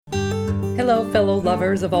Hello, fellow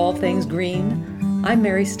lovers of all things green. I'm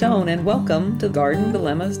Mary Stone, and welcome to Garden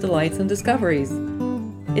Dilemmas, Delights, and Discoveries.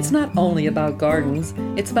 It's not only about gardens,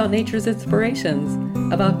 it's about nature's inspirations,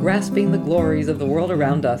 about grasping the glories of the world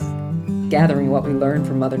around us, gathering what we learn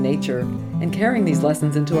from Mother Nature, and carrying these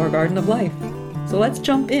lessons into our garden of life. So let's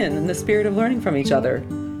jump in the spirit of learning from each other.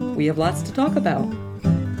 We have lots to talk about.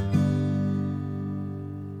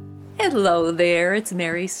 Hello there, it's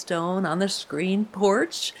Mary Stone on the screen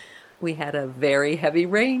porch. We had a very heavy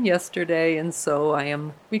rain yesterday, and so I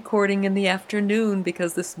am recording in the afternoon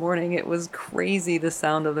because this morning it was crazy, the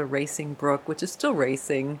sound of the racing brook, which is still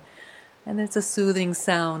racing. And it's a soothing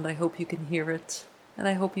sound. I hope you can hear it. And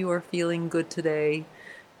I hope you are feeling good today.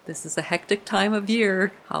 This is a hectic time of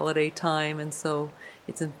year, holiday time, and so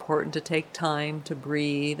it's important to take time to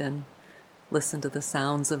breathe and listen to the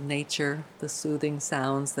sounds of nature, the soothing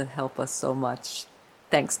sounds that help us so much.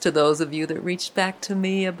 Thanks to those of you that reached back to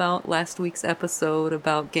me about last week's episode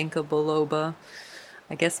about Ginkgo biloba.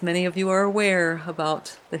 I guess many of you are aware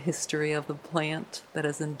about the history of the plant that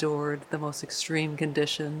has endured the most extreme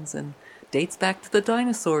conditions and dates back to the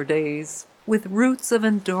dinosaur days. With roots of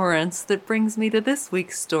endurance, that brings me to this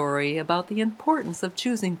week's story about the importance of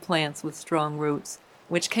choosing plants with strong roots,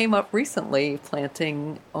 which came up recently,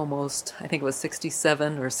 planting almost, I think it was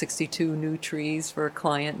 67 or 62 new trees for a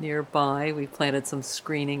client nearby. We planted some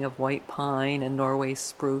screening of white pine and Norway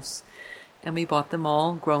spruce, and we bought them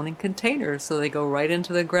all grown in containers, so they go right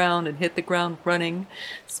into the ground and hit the ground running,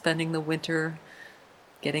 spending the winter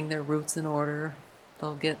getting their roots in order.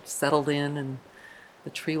 They'll get settled in, and the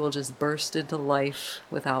tree will just burst into life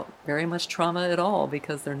without very much trauma at all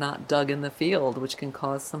because they're not dug in the field, which can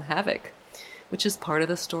cause some havoc, which is part of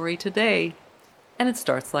the story today. And it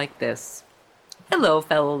starts like this. Hello,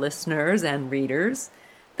 fellow listeners and readers.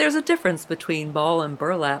 There's a difference between ball and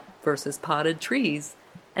burlap versus potted trees,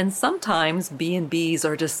 and sometimes B&Bs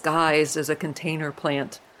are disguised as a container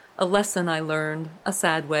plant. A lesson I learned, a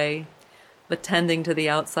sad way, but tending to the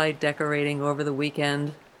outside decorating over the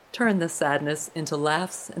weekend turned the sadness into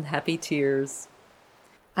laughs and happy tears.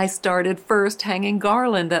 I started first hanging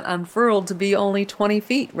garland that unfurled to be only 20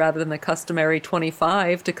 feet rather than the customary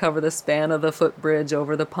 25 to cover the span of the footbridge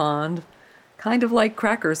over the pond. Kind of like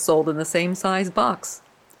crackers sold in the same size box,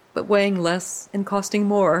 but weighing less and costing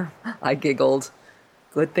more. I giggled.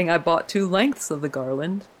 Good thing I bought 2 lengths of the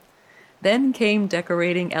garland. Then came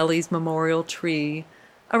decorating Ellie's memorial tree,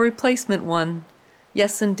 a replacement one.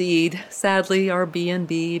 Yes, indeed. Sadly, our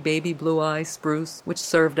B&B baby blue-eye spruce, which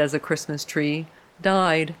served as a Christmas tree,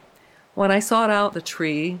 died. When I sought out the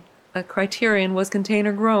tree, a criterion was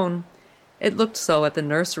container grown. It looked so at the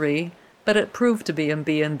nursery, but it proved to be a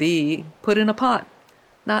B&B, put in a pot.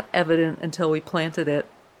 Not evident until we planted it.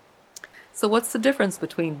 So what's the difference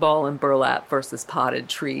between ball and burlap versus potted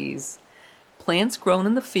trees? Plants grown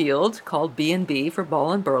in the field, called B&B for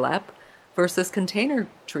ball and burlap, versus container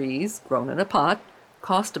trees grown in a pot,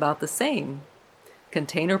 cost about the same.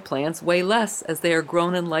 Container plants weigh less as they are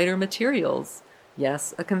grown in lighter materials.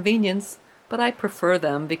 Yes, a convenience, but I prefer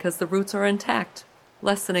them because the roots are intact,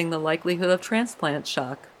 lessening the likelihood of transplant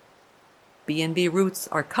shock. B&B roots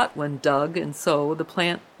are cut when dug, and so the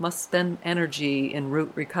plant must spend energy in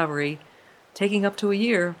root recovery, taking up to a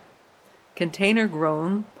year. Container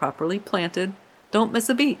grown, properly planted, don't miss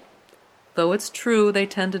a beat. Though it's true they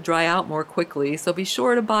tend to dry out more quickly, so be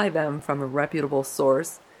sure to buy them from a reputable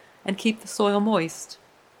source and keep the soil moist.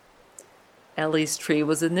 Ellie's tree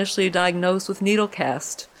was initially diagnosed with needle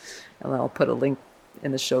cast, and I'll put a link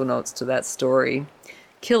in the show notes to that story,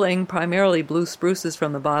 killing primarily blue spruces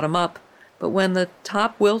from the bottom up, but when the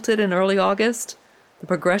top wilted in early August, the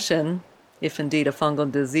progression, if indeed a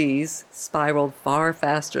fungal disease, spiraled far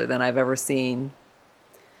faster than I've ever seen.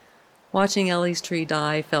 Watching Ellie's tree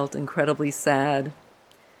die felt incredibly sad.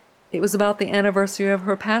 It was about the anniversary of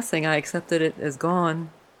her passing I accepted it as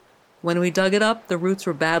gone. When we dug it up, the roots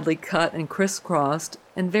were badly cut and crisscrossed,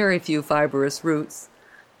 and very few fibrous roots.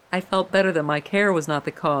 I felt better that my care was not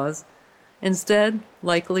the cause. Instead,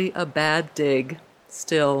 likely a bad dig.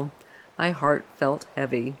 Still, my heart felt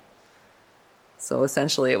heavy. So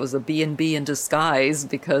essentially it was a B&B in disguise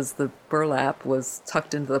because the burlap was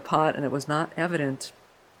tucked into the pot and it was not evident.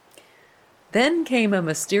 Then came a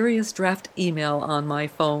mysterious draft email on my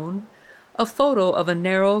phone, a photo of a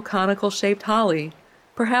narrow conical-shaped holly,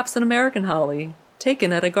 perhaps an American holly,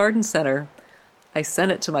 taken at a garden center. I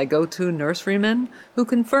sent it to my go-to nurseryman, who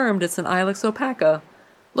confirmed it's an Ilex opaca.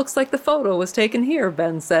 Looks like the photo was taken here,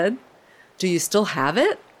 Ben said. Do you still have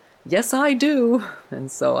it? Yes, I do.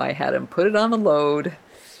 And so I had him put it on the load,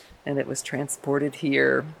 and it was transported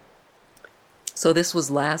here. So this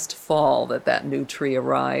was last fall that new tree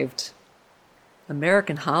arrived.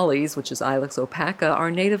 American hollies, which is Ilex opaca,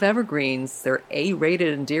 are native evergreens. They're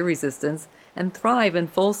A-rated in deer resistance and thrive in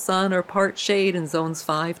full sun or part shade in zones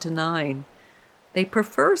 5 to 9. They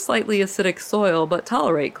prefer slightly acidic soil but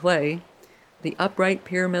tolerate clay. The upright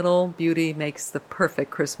pyramidal beauty makes the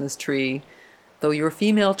perfect Christmas tree, though your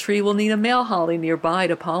female tree will need a male holly nearby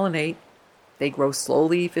to pollinate. They grow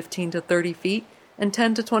slowly, 15 to 30 feet and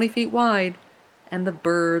 10 to 20 feet wide, and the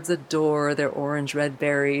birds adore their orange-red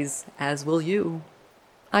berries, as will you.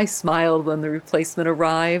 I smiled when the replacement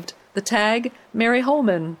arrived. The tag, Mary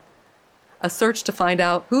Holman. A search to find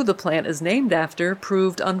out who the plant is named after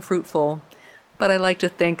proved unfruitful, but I like to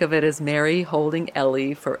think of it as Mary holding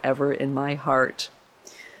Ellie forever in my heart.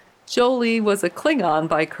 Jolie was a Klingon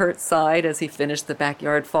by Kurt's side as he finished the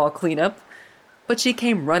backyard fall cleanup, but she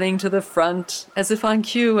came running to the front as if on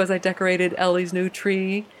cue as I decorated Ellie's new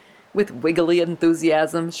tree. With wiggly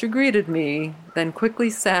enthusiasm, she greeted me, then quickly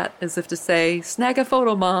sat as if to say, "Snag a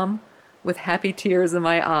photo, Mom." With happy tears in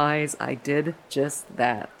my eyes, I did just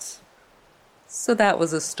that. So that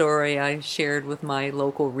was a story I shared with my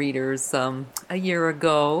local readers a year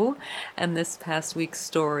ago, and this past week's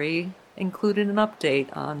story included an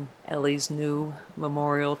update on Ellie's new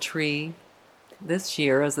memorial tree. This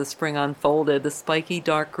year, as the spring unfolded, the spiky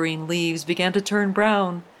dark green leaves began to turn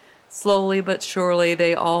brown. Slowly but surely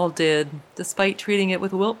they all did, despite treating it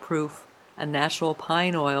with wilt-proof, a natural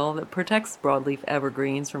pine oil that protects broadleaf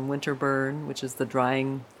evergreens from winter burn, which is the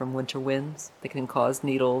drying from winter winds that can cause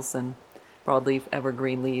needles and broadleaf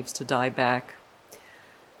evergreen leaves to die back.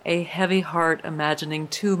 A heavy heart imagining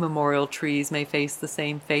 2 memorial trees may face the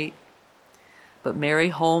same fate. But Mary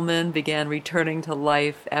Holman began returning to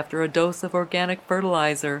life after a dose of organic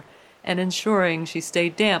fertilizer and ensuring she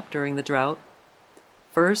stayed damp during the drought.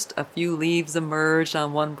 First, a few leaves emerged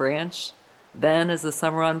on one branch. Then, as the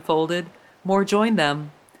summer unfolded, more joined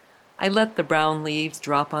them. I let the brown leaves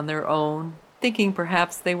drop on their own, thinking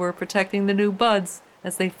perhaps they were protecting the new buds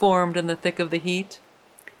as they formed in the thick of the heat.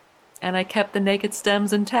 And I kept the naked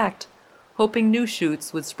stems intact, hoping new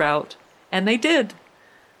shoots would sprout, and they did.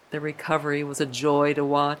 The recovery was a joy to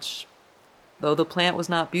watch. Though the plant was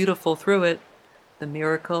not beautiful through it, the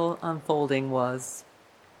miracle unfolding was.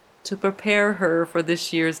 To prepare her for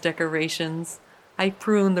this year's decorations, I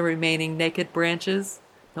pruned the remaining naked branches,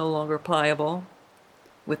 no longer pliable.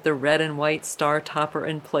 With the red and white star topper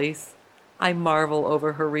in place, I marvel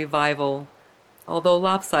over her revival. Although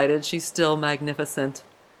lopsided, she's still magnificent.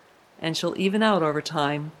 And she'll even out over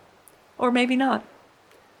time. Or maybe not.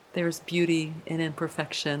 There's beauty in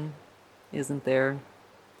imperfection, isn't there?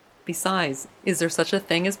 Besides, is there such a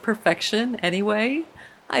thing as perfection anyway?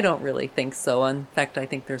 I don't really think so. In fact, I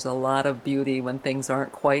think there's a lot of beauty when things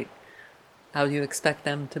aren't quite how you expect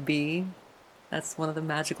them to be. That's one of the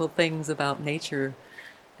magical things about nature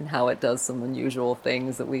and how it does some unusual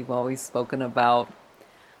things that we've always spoken about.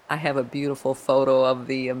 I have a beautiful photo of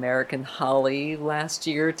the American holly last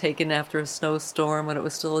year taken after a snowstorm when it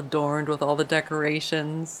was still adorned with all the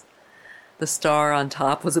decorations. The star on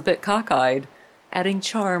top was a bit cockeyed, adding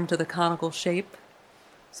charm to the conical shape.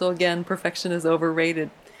 So again, perfection is overrated.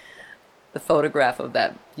 The photograph of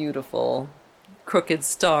that beautiful crooked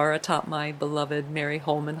star atop my beloved Mary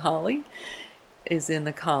Holman holly is in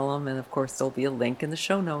the column, and of course there'll be a link in the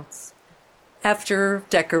show notes. After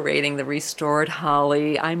decorating the restored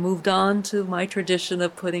holly, I moved on to my tradition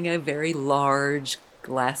of putting a very large,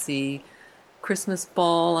 glassy Christmas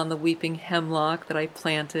ball on the weeping hemlock that I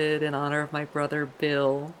planted in honor of my brother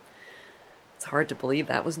Bill. It's hard to believe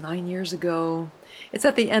that was 9 years ago. It's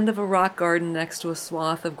at the end of a rock garden next to a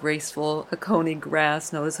swath of graceful Hakone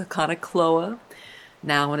grass known as Hakonecloa,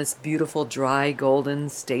 now in its beautiful dry golden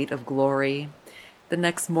state of glory. The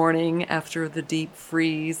next morning, after the deep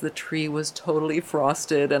freeze, the tree was totally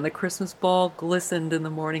frosted and the Christmas ball glistened in the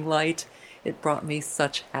morning light. It brought me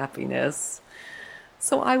such happiness.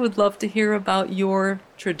 So I would love to hear about your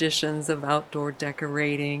traditions of outdoor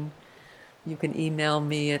decorating. You can email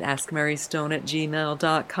me at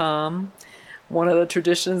askmarystone@gmail.com. One of the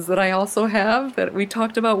traditions that I also have that we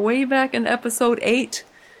talked about way back in episode 8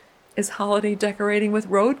 is holiday decorating with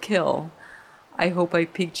roadkill. I hope I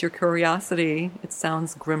piqued your curiosity. It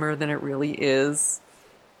sounds grimmer than it really is.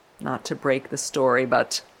 Not to break the story,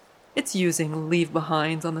 but it's using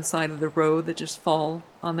leave-behinds on the side of the road that just fall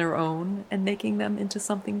on their own and making them into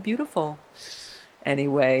something beautiful.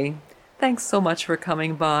 Anyway, thanks so much for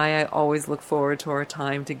coming by. I always look forward to our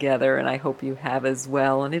time together, and I hope you have as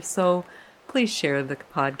well. And if so, please share the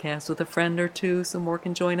podcast with a friend or two so more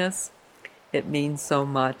can join us. It means so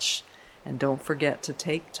much. And don't forget to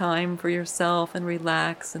take time for yourself and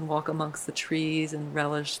relax and walk amongst the trees and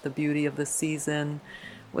relish the beauty of the season.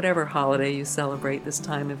 whatever holiday you celebrate this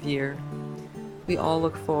time of year. We all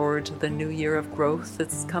look forward to the new year of growth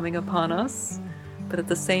that's coming upon us, but at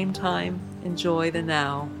the same time, enjoy the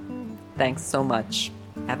now. Thanks so much.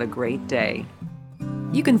 Have a great day.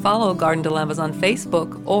 You can follow Garden Dilemmas on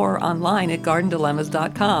Facebook or online at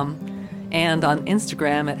gardendilemmas.com and on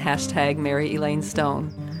Instagram at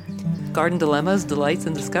 #MaryElaineStone. Garden Dilemmas, Delights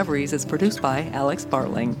and Discoveries is produced by Alex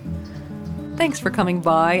Bartling. Thanks for coming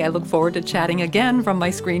by. I look forward to chatting again from my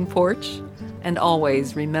screen porch. And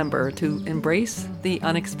always remember to embrace the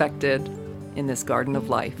unexpected in this garden of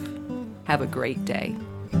life. Have a great day.